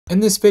In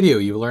this video,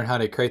 you will learn how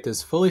to create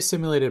this fully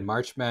simulated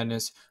March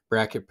Madness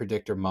bracket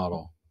predictor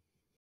model.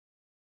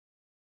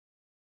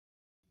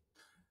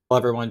 Hello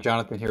everyone,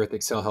 Jonathan here with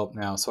Excel Help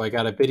Now. So I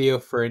got a video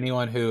for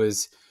anyone who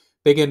is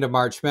big into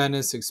March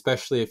Madness,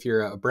 especially if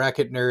you're a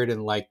bracket nerd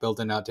and like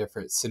building out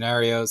different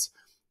scenarios.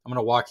 I'm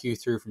going to walk you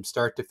through from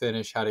start to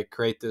finish how to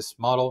create this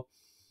model,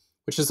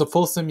 which is a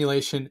full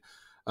simulation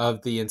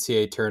of the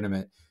NCAA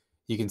tournament.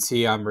 You can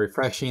see I'm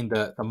refreshing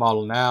the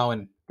model now,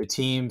 and the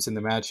teams and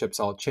the matchups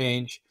all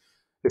change.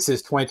 This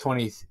is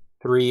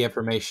 2023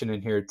 information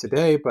in here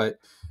today, but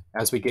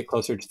as we get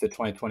closer to the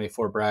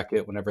 2024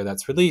 bracket, whenever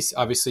that's released,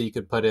 obviously you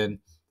could put in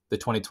the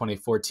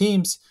 2024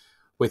 teams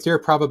with your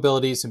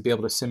probabilities and be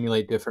able to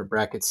simulate different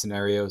bracket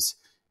scenarios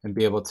and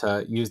be able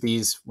to use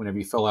these whenever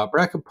you fill out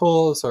bracket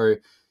pools or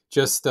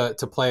just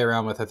to play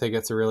around with. I think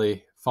it's a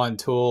really fun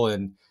tool,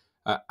 and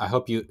I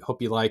hope you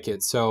like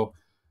it. So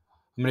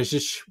I'm going to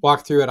just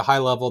walk through at a high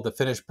level the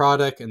finished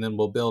product, and then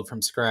we'll build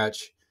from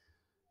scratch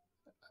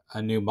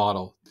a new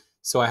model.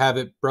 So I have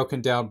it broken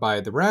down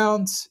by the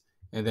rounds,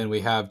 and then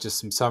we have just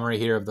some summary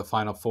here of the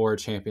Final Four,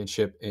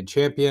 championship, and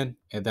champion.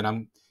 And then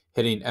I'm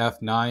hitting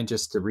F9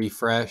 just to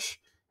refresh,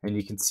 and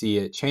you can see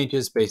it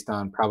changes based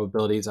on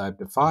probabilities I've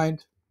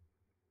defined.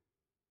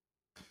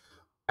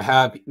 I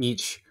have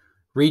each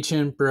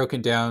region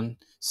broken down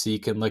so you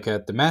can look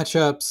at the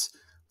matchups,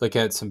 look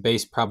at some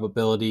base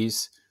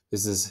probabilities.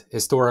 This is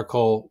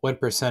historical win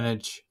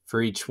percentage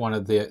for each one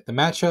of the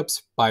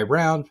matchups by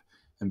round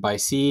and by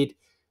seed.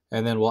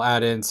 And then we'll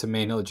add in some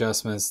manual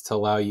adjustments to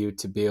allow you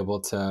to be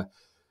able to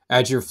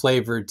add your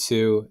flavor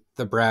to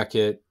the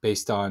bracket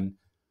based on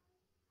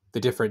the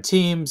different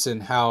teams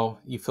and how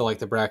you feel like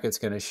the bracket's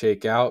going to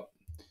shake out.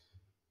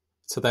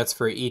 So that's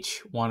for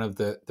each one of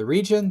the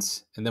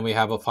regions. And then we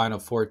have a Final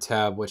Four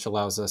tab, which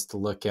allows us to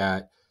look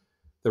at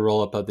the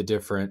roll-up of the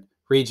different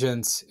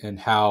regions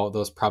and how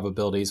those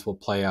probabilities will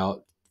play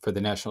out for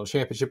the national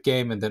championship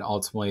game and then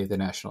ultimately the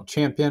national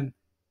champion.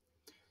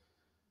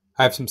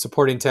 I have some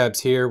supporting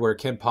tabs here where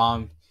Ken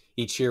Palm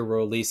each year will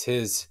release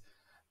his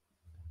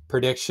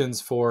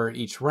predictions for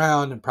each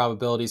round and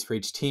probabilities for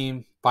each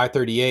team.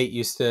 538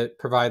 used to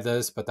provide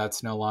this, but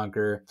that's no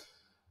longer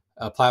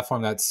a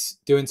platform that's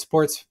doing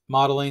sports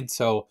modeling.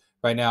 So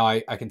right now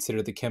I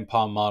consider the Ken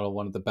Palm model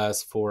one of the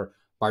best for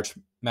March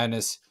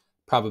Madness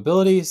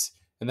probabilities.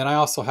 And then I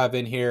also have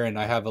in here, and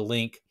I have a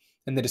link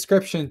in the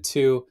description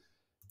to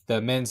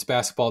the men's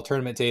basketball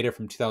tournament data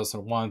from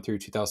 2001 through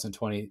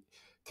 2023.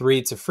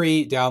 It's a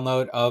free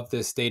download of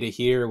this data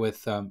here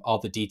with all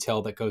the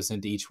detail that goes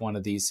into each one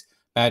of these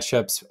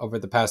matchups over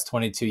the past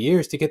 22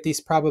 years to get these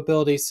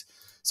probabilities.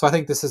 So I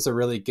think this is a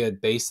really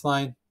good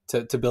baseline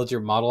to build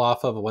your model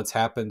off of what's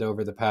happened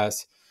over the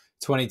past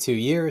 22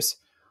 years.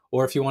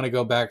 Or if you want to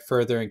go back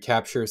further and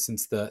capture,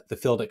 since the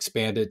field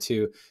expanded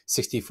to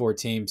 64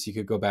 teams, you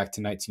could go back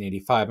to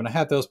 1985. And I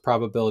have those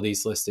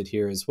probabilities listed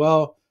here as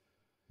well.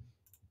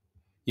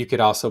 You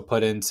could also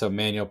put in some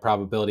manual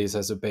probabilities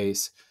as a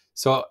base.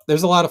 So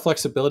there's a lot of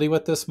flexibility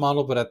with this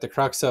model, but at the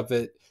crux of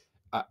it,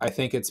 I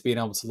think it's being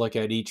able to look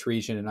at each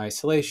region in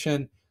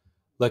isolation,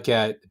 look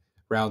at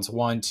rounds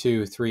 1,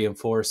 2, 3, and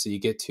 4, so you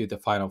get to the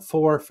Final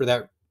Four for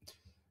that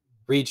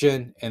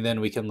region, and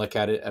then we can look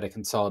at it at a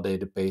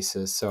consolidated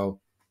basis. So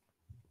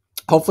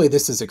hopefully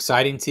this is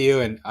exciting to you,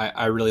 and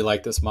I really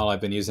like this model. I've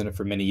been using it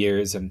for many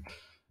years, and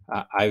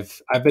I've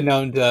been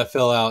known to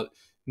fill out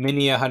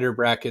many 100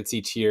 brackets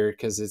each year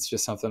because it's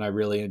just something I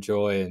really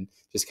enjoy, and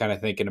just kind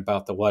of thinking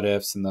about the what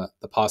ifs and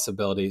the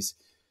possibilities.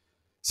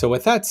 So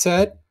with that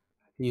said,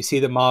 you see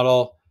the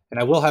model, and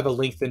I will have a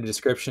link in the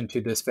description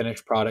to this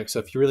finished product. So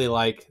if you really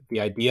like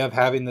the idea of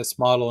having this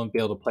model and be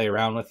able to play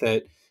around with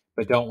it,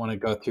 but don't want to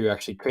go through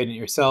actually creating it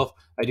yourself,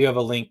 I do have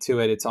a link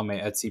to it. It's on my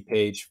Etsy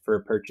page for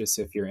purchase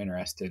if you're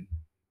interested.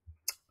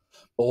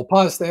 But we'll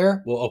pause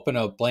there. We'll open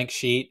a blank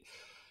sheet,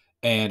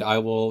 and I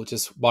will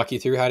just walk you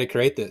through how to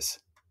create this.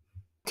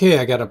 Okay,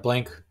 I got a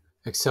blank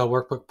Excel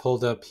workbook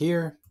pulled up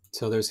here.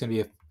 So there's going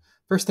to be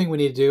first thing we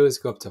need to do is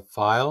go up to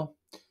File,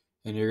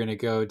 and you're going to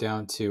go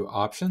down to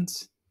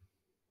Options,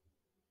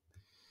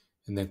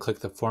 and then click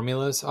the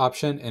Formulas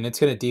option, and it's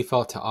going to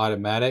default to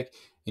Automatic,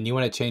 and you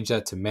want to change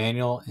that to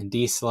Manual and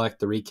deselect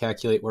the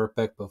Recalculate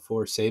workbook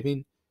before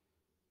saving,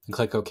 and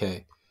click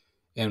OK.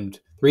 And the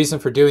reason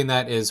for doing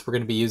that is we're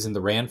going to be using the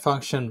RAND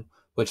function,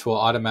 which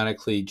will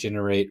automatically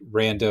generate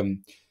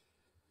random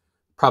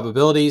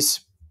probabilities.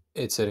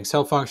 It's an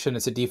Excel function,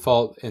 it's a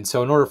default. And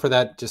so in order for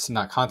that just to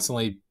not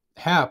constantly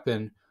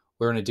happen,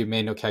 we're going to do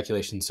manual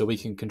calculations so we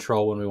can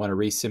control when we want to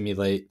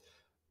resimulate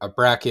a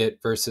bracket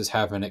versus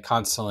having it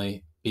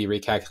constantly be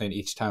recalculating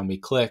each time we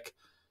click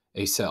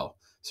a cell.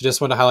 So just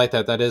want to highlight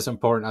that that is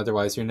important.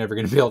 Otherwise, you're never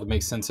going to be able to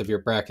make sense of your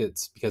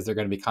brackets because they're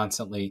going to be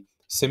constantly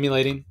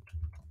simulating.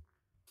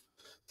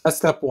 That's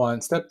step one.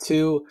 Step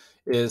two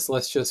is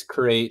let's just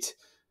create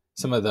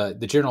some of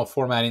the general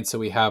formatting so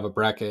we have a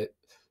bracket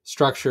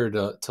structure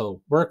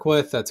to work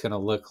with that's going to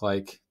look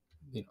like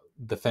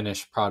the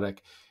finished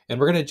product. And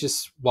we're going to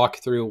just walk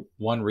through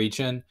one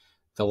region.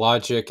 The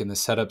logic and the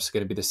setup is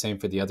going to be the same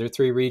for the other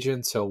three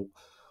regions. So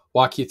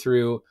walk you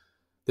through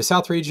the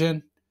South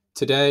region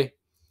today,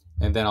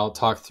 and then I'll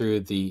talk through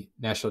the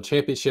national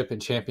championship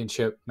and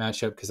championship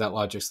matchup because that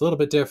logic's a little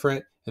bit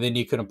different. And then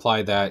you can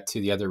apply that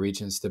to the other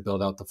regions to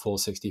build out the full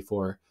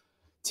 64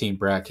 team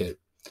bracket.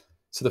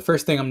 So the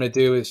first thing I'm going to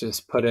do is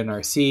just put in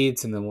our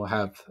seeds, and then we'll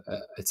have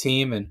a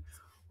team, and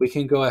we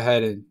can go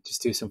ahead and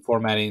just do some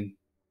formatting.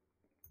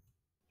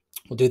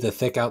 We'll do the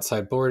thick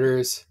outside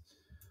borders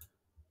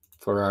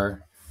for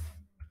our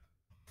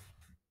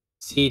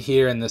seed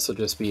here, and this will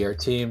just be our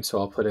team. So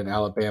I'll put in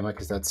Alabama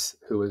because that's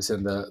who was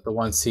in the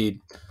 1 seed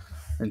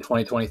in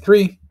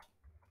 2023.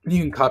 And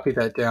you can copy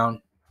that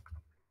down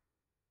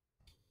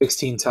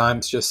 16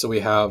 times just so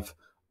we have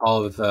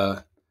all of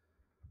the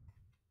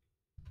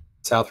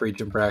South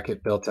region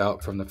bracket built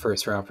out from the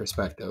first round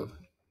perspective.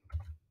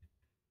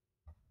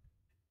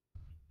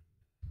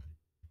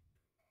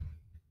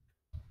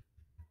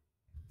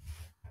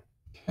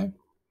 Okay.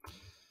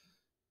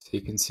 So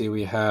you can see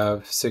we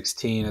have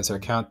 16 as our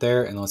count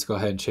there, and let's go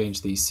ahead and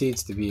change these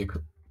seats to be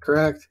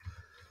correct.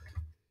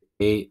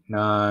 8,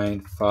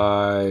 9,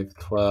 5,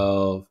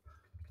 12,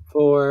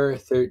 4,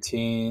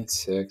 13,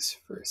 6,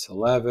 verse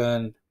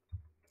 11,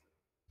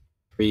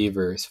 3,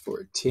 verse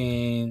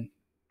 14,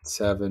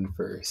 7,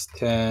 verse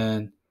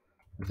 10,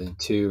 and then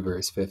 2,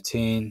 verse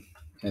 15.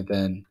 And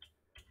then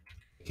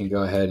we can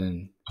go ahead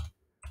and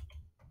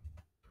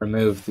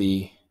remove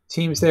the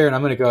teams there. And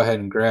I'm going to go ahead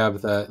and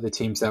grab the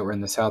teams that were in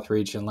the South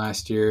region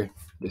last year.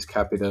 Just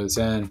copy those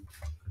in.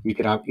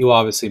 You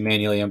obviously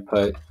manually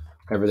input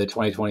whenever the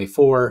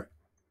 2024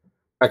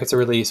 brackets are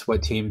released,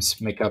 what teams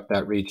make up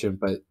that region.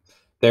 But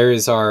there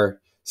is our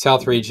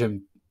South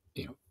region,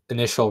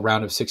 initial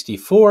round of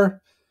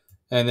 64.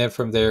 And then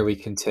from there, we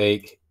can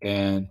take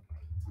and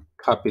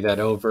copy that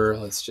over.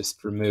 Let's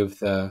just remove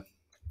the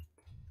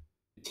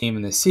team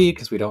in the C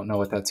because we don't know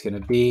what that's going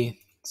to be.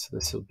 So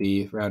this will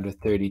be round of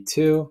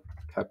 32.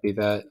 Copy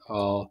that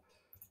all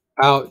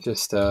out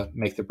just to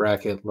make the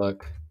bracket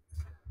look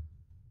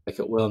like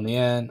it will in the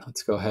end.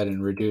 Let's go ahead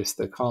and reduce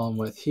the column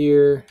width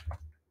here.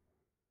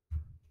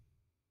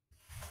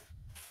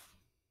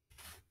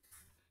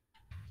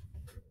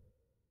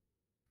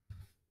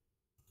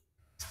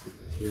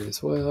 Here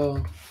as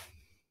well.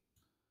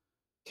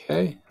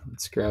 Okay,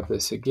 let's grab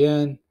this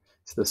again.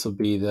 So this will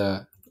be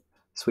the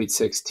Sweet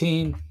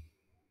 16.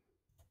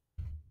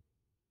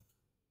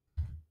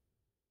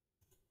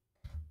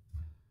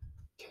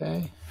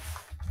 Okay.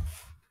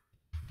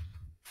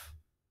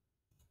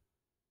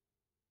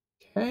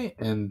 Okay,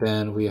 and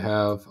then we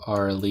have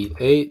our Elite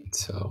 8.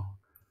 So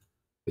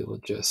we will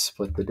just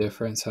split the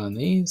difference on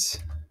these.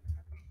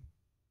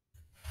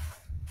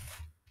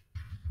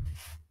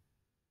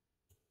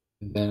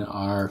 And then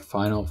our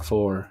Final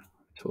 4,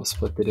 which will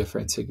split the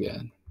difference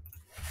again.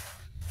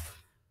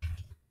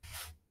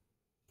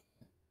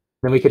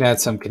 Then we can add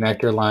some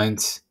connector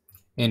lines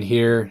in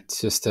here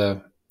just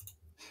to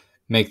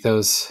make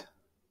those.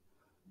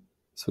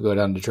 So we'll go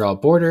down to draw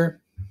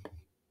border.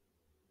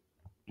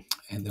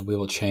 And then we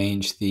will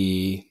change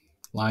the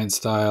line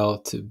style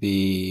to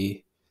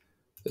be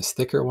this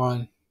thicker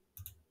one.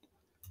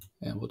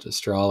 And we'll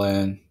just draw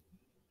in.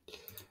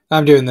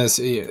 I'm doing this.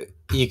 You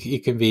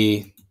can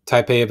be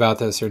type A about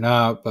this or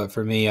not, but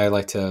for me, I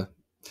want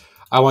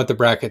the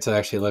bracket to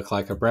actually look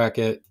like a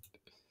bracket.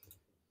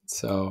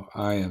 So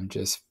I am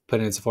just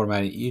putting in some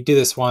formatting. You do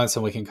this once,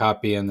 and we can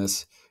copy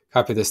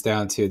this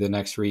down to the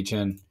next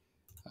region.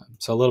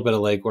 So a little bit of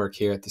legwork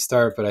here at the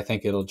start, but I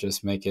think it'll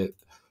just make it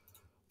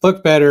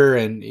look better,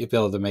 and you'll be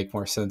able to make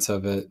more sense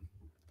of it.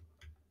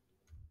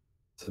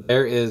 So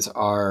there is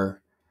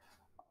our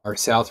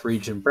South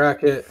region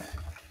bracket.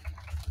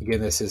 Again,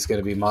 this is going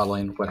to be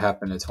modeling what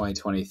happened in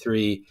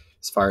 2023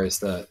 as far as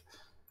the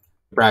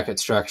bracket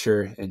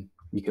structure, and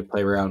you could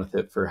play around with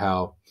it for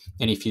how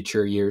any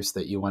future years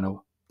that you want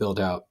to build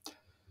out.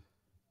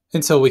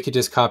 And so we could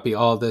just copy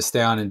all this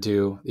down and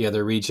do the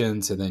other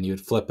regions, and then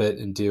you'd flip it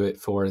and do it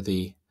for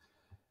the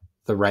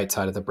right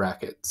side of the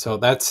bracket. So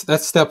that's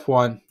step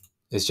one,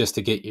 is just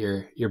to get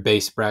your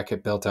base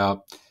bracket built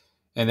out.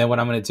 And then what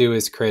I'm going to do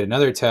is create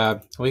another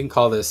tab. We can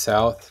call this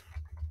South.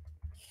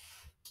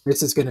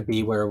 This is going to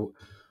be where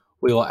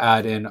we will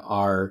add in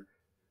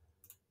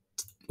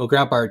we'll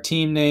grab our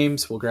team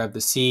names, we'll grab the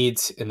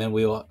seeds, and then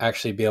we will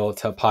actually be able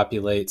to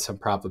populate some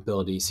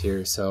probabilities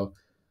here. So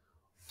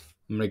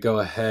I'm going to go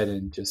ahead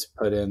and just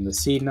put in the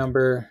seed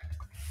number.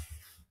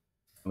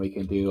 We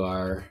can do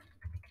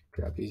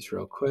grab these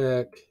real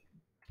quick.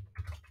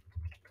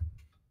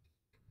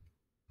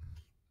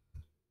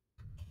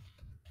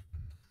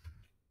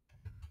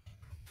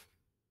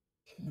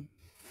 Okay.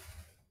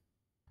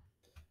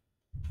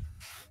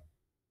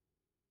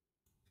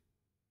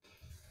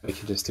 We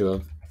can just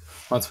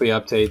once we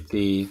update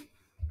the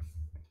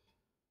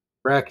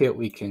bracket,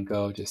 we can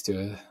go just do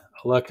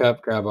a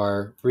lookup, grab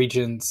our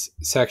regions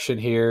section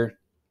here.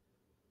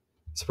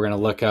 So we're going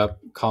to look up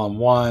column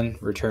 1,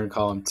 return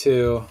column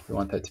 2. We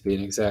want that to be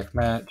an exact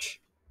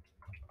match.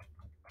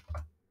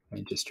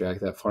 And just drag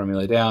that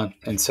formula down.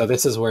 And so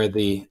this is where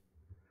the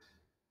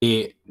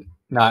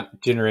not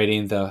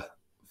generating the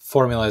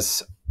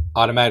formulas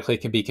automatically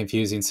can be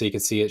confusing. So you can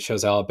see it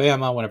shows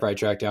Alabama whenever I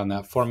drag down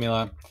that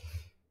formula.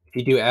 If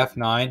you do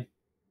F9,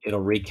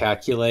 it'll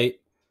recalculate,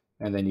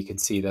 and then you can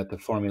see that the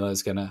formula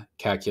is going to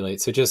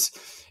calculate. So just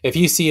if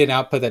you see an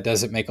output that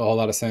doesn't make a whole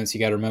lot of sense, you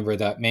got to remember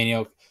that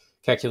manual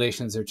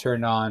calculations are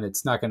turned on.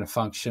 It's not going to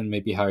function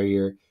maybe how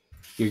you're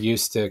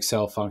used to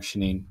Excel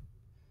functioning.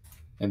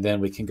 And then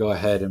we can go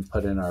ahead and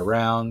put in our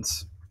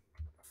rounds.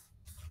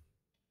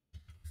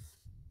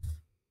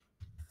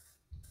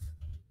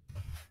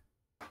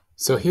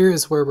 So here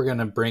is where we're going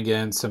to bring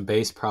in some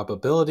base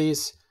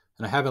probabilities.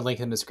 And I have a link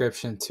in the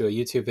description to a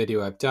YouTube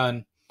video I've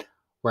done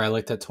where I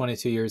looked at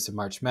 22 years of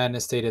March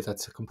Madness data.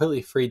 That's a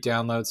completely free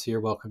download, so you're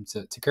welcome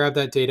to grab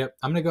that data.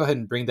 I'm going to go ahead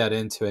and bring that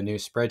into a new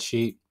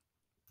spreadsheet.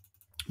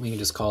 We can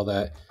just call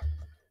that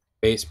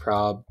base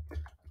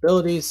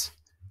probabilities.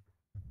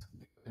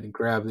 And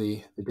grab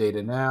the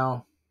data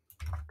now,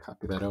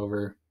 copy that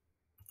over.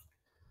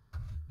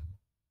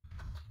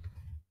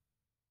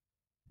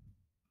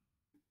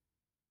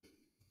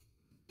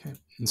 Okay,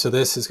 and so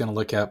this is going to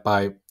look at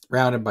by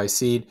round and by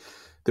seed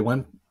the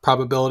win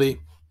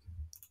probability.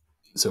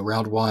 So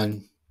round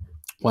one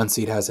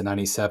seed has a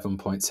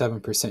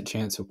 97.7%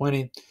 chance of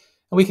winning.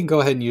 And we can go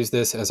ahead and use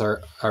this as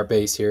our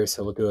base here.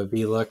 So we'll do a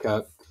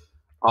VLOOKUP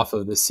off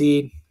of the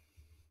seed,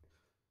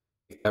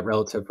 that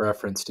relative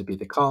reference to be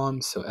the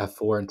column. So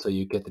F4 until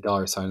you get the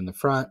 $ in the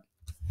front,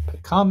 put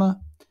a comma,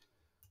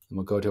 and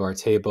we'll go to our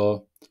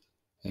table.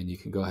 And you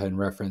can go ahead and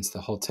reference the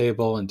whole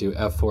table and do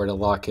F4 to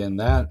lock in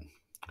that.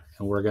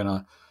 And we're going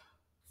to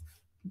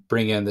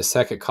bring in the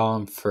second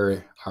column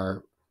for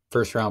our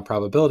first round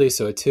probability.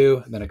 So a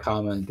 2, and then a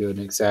comma, and do an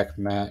exact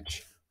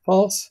match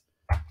false.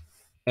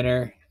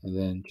 Enter, and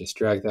then just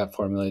drag that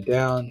formula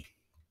down,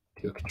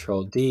 do a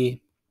Control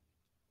D,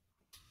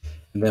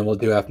 and then we'll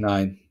do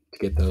F9 to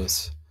get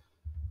those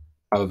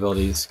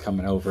probabilities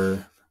coming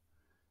over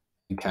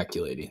and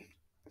calculating.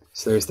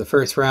 So there's the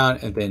first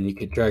round, and then you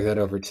could drag that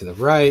over to the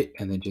right,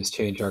 and then just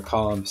change our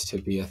columns to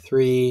be a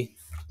 3,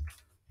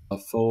 a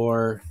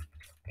 4,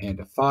 and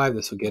a 5.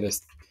 This will get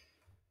us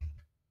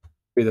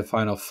through the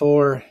final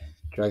 4.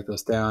 Drag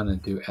those down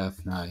and do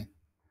F9.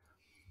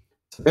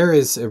 So there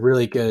is a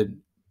really good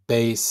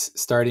base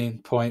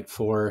starting point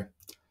for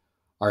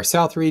our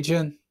South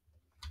region.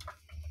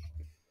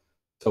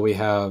 So we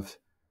have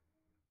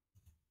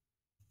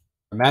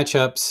our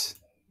matchups,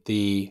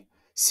 the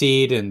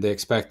seed, and the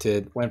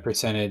expected win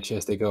percentage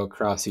as they go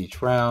across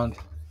each round.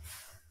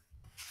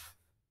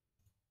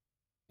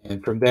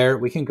 And from there,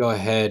 we can go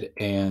ahead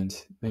and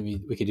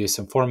maybe we could do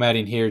some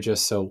formatting here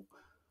just so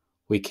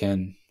we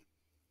can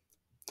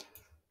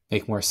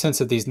make more sense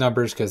of these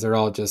numbers because they're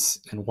all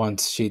just in one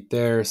sheet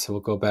there. So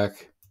we'll go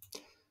back,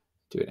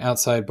 do an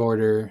outside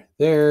border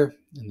there,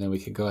 and then we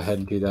can go ahead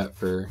and do that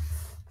for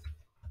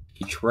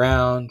each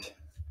round.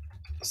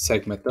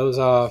 Segment those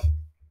off.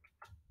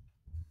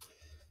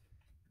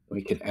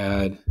 We can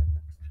add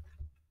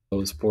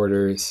those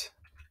borders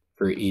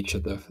for each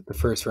of the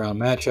first round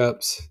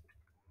matchups.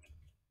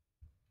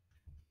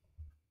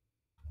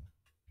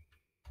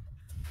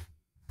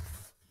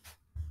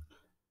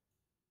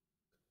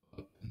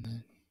 And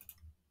then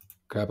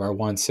grab our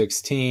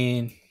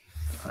 116,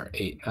 our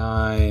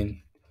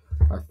 8-9,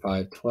 our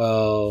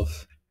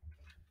 5-12,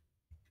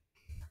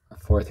 our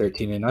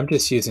 4-13, and I'm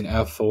just using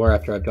F4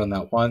 after I've done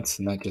that once,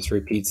 and that just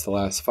repeats the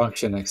last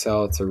function in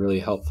Excel. It's a really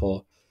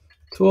helpful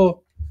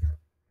tool.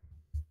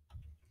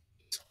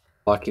 Just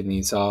blocking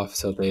these off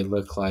so they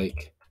look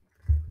like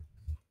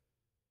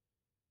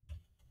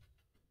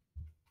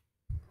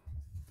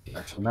the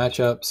actual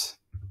matchups.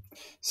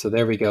 So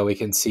there we go. We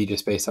can see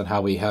just based on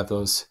how we have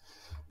those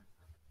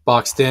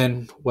boxed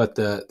in what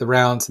the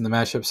rounds and the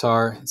matchups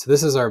are. So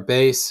this is our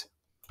base.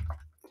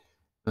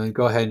 And then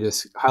go ahead and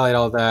just highlight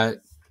all that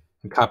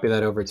and copy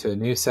that over to a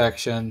new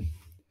section.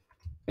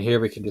 And here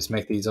we can just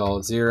make these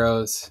all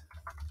zeros.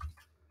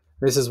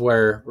 This is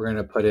where we're going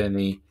to put in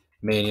the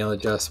manual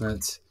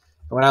adjustments.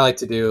 And what I like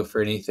to do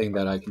for anything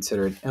that I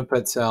consider an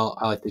input cell,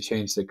 I like to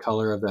change the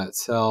color of that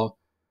cell.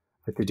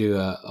 I like to do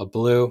a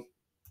blue.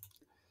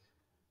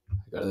 I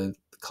go to the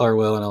color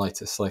wheel and I like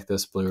to select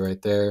this blue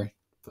right there.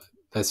 But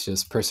that's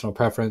just personal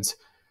preference.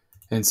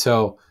 And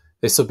so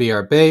this will be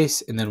our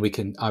base, and then we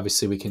can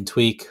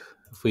tweak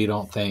if we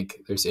don't think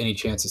there's any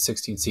chance a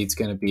 16 seed's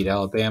going to beat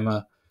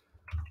Alabama.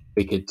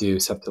 We could do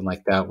something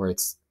like that where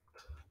it's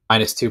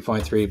minus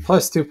 2.3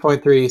 plus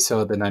 2.3,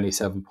 so the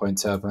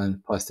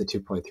 97.7 plus the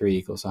 2.3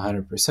 equals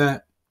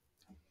 100%.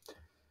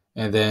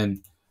 And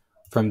then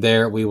from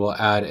there, we will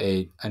add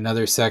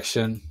another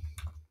section,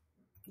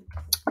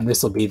 and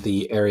this will be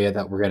the area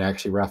that we're going to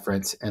actually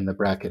reference in the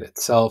bracket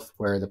itself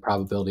where the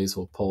probabilities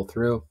will pull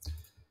through.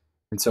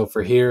 And so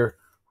for here,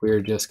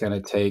 we're just going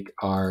to take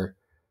our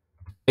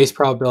base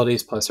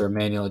probabilities plus our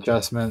manual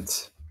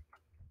adjustments,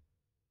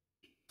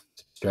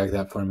 drag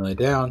that formula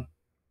down,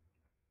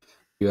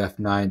 do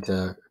F9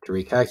 to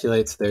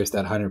recalculate. So there's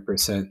that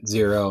 100%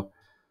 zero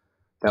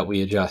that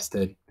we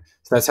adjusted.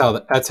 So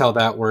that's how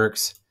that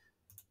works.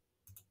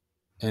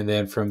 And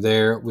then from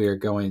there, we are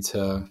going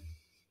to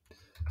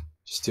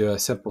just do a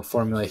simple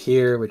formula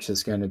here, which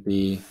is going to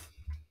be,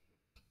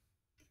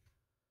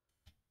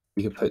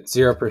 you can put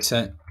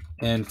 0%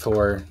 in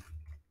for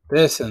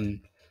this and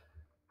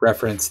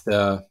reference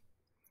the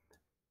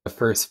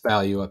first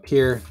value up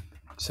here.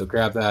 So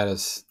grab that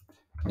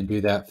and do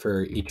that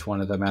for each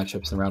one of the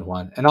matchups in round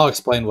one. And I'll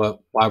explain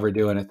why we're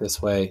doing it this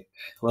way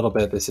a little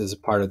bit. This is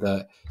part of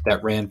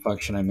that RAND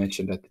function I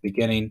mentioned at the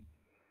beginning.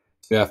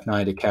 Do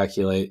F9 to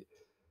calculate,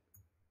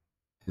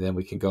 and then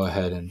we can go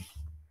ahead and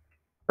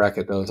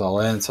bracket those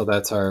all in. So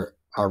that's our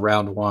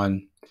round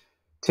one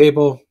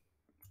table.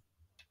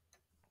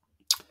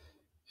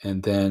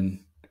 And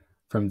then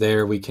from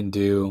there we can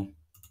do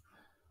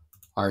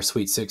our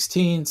Sweet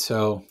 16.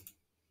 So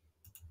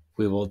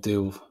we will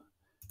do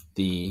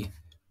the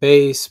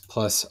base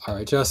plus our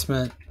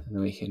adjustment, and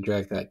then we can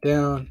drag that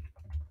down.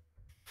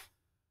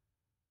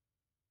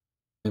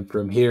 And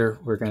from here,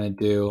 we're going to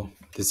do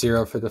the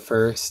 0 for the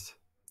first.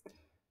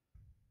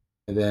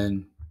 And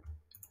then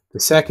the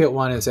second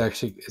one is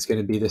going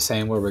to be the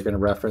same, where we're going to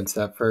reference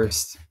that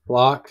first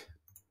block.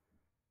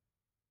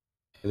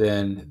 And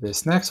then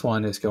this next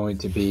one is going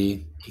to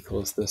be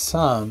equals the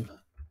sum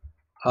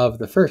of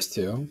the first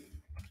two.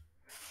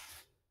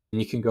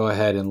 And you can go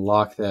ahead and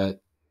lock that.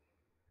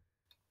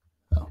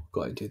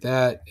 Go ahead and do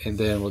that. And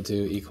then we'll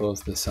do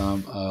equals the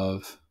sum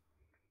of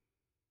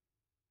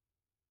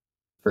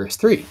first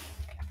three.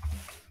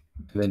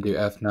 And then do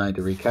F9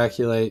 to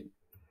recalculate.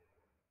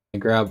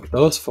 And grab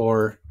those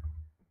four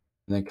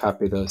and then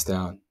copy those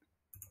down.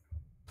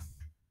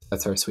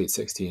 That's our Sweet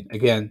 16.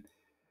 Again,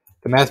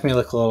 the math may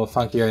look a little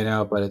funky right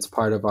now, but it's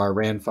part of our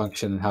RAND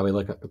function and how we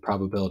look up the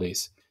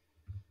probabilities.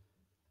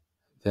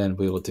 Then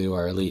we will do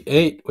our Elite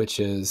 8,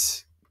 which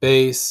is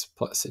base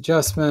plus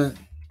adjustment.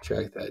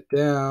 Drag that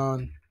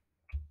down.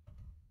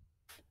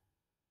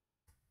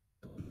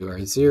 We'll do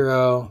our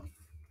 0.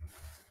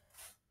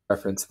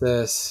 Reference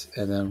this,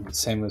 and then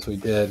same as we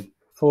did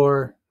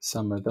before,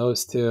 sum of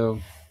those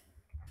two.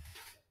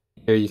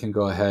 Here you can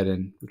go ahead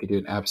and we could do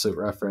an absolute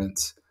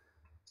reference.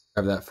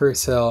 Grab that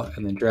first cell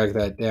and then drag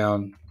that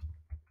down.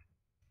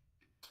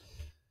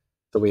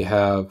 So we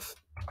have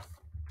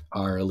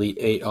our Elite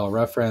 8 all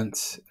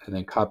reference, and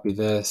then copy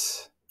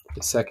this to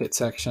the second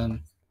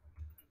section.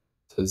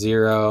 So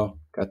 0,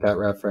 got that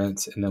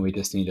reference, and then we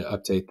just need to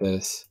update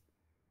this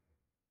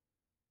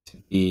to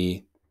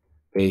be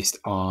based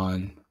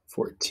on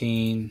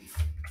 14.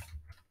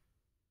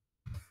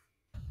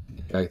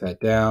 Drag that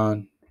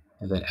down,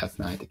 and then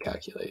F9 to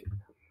calculate.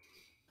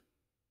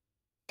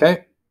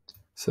 Okay,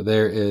 so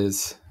there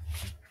is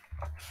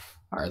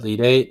our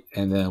Elite 8,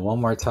 and then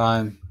one more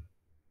time,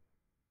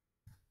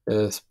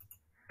 this,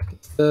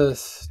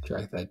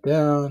 drag that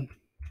down.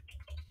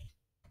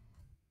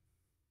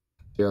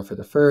 0 for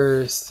the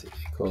first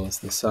equals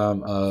the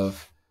sum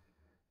of,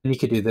 and you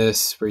could do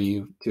this where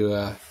you do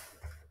a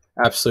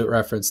absolute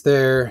reference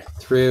there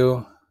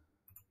through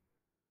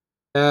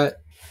that.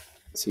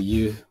 So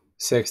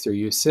U6 through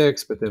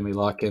U6, but then we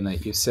lock in that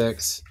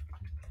U6,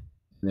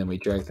 and then we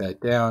drag that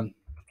down,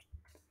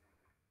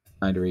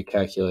 trying to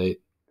recalculate.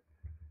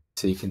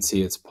 So you can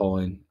see it's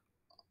pulling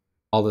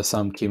all the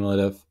sum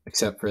cumulative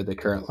except for the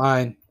current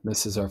line.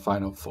 This is our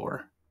final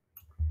 4.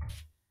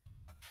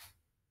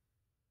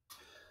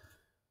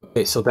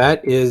 Okay, so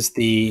that is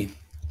the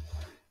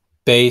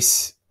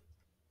base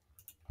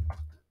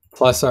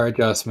plus our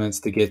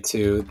adjustments to get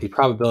to the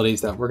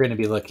probabilities that we're going to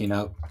be looking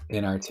up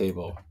in our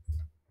table.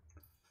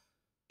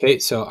 Okay,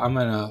 so I'm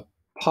going to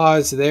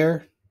pause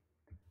there,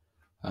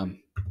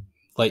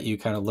 let you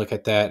kind of look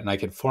at that, and I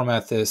can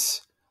format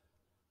this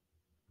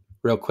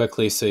real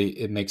quickly so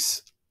it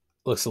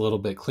looks a little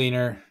bit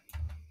cleaner.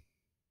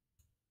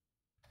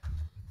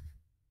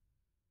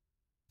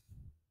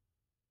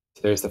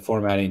 So there's the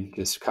formatting.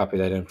 Just copy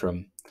that in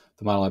from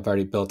the model I've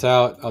already built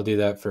out. I'll do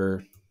that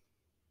for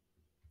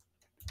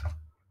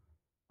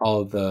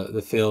all of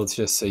the fields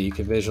just so you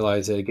can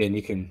visualize it. Again,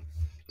 you can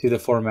do the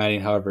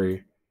formatting however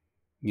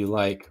you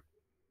like.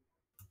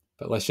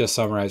 But let's just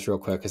summarize real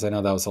quick, because I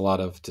know that was a lot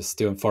of just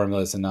doing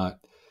formulas and not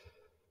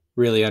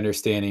really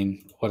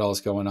understanding what all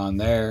is going on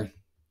there.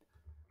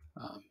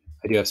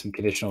 I do have some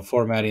conditional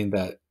formatting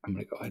that I'm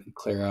going to go ahead and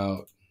clear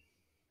out.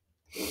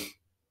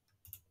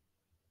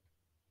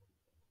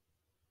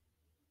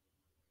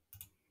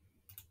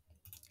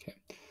 Okay,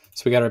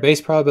 so we got our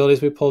base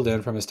probabilities we pulled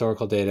in from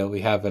historical data.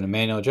 We have a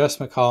manual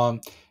adjustment column,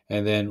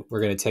 and then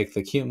we're going to take the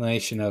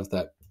accumulation of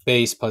that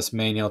base plus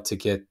manual to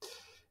get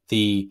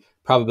the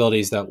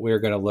probabilities that we're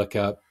going to look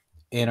up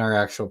in our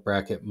actual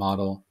bracket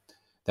model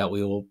that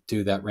we will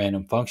do that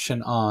random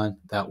function on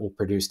that will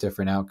produce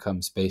different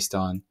outcomes based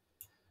on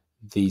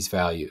these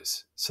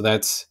values. So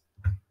that's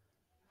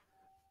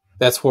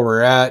where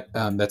we're at.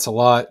 That's a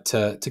lot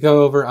to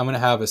go over. I'm going to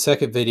have a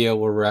second video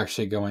where we're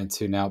actually going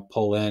to now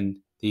pull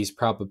in these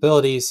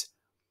probabilities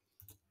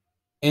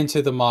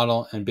into the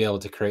model and be able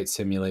to create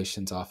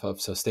simulations off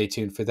of. So stay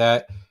tuned for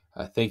that.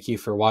 Thank you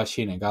for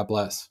watching, and God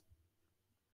bless.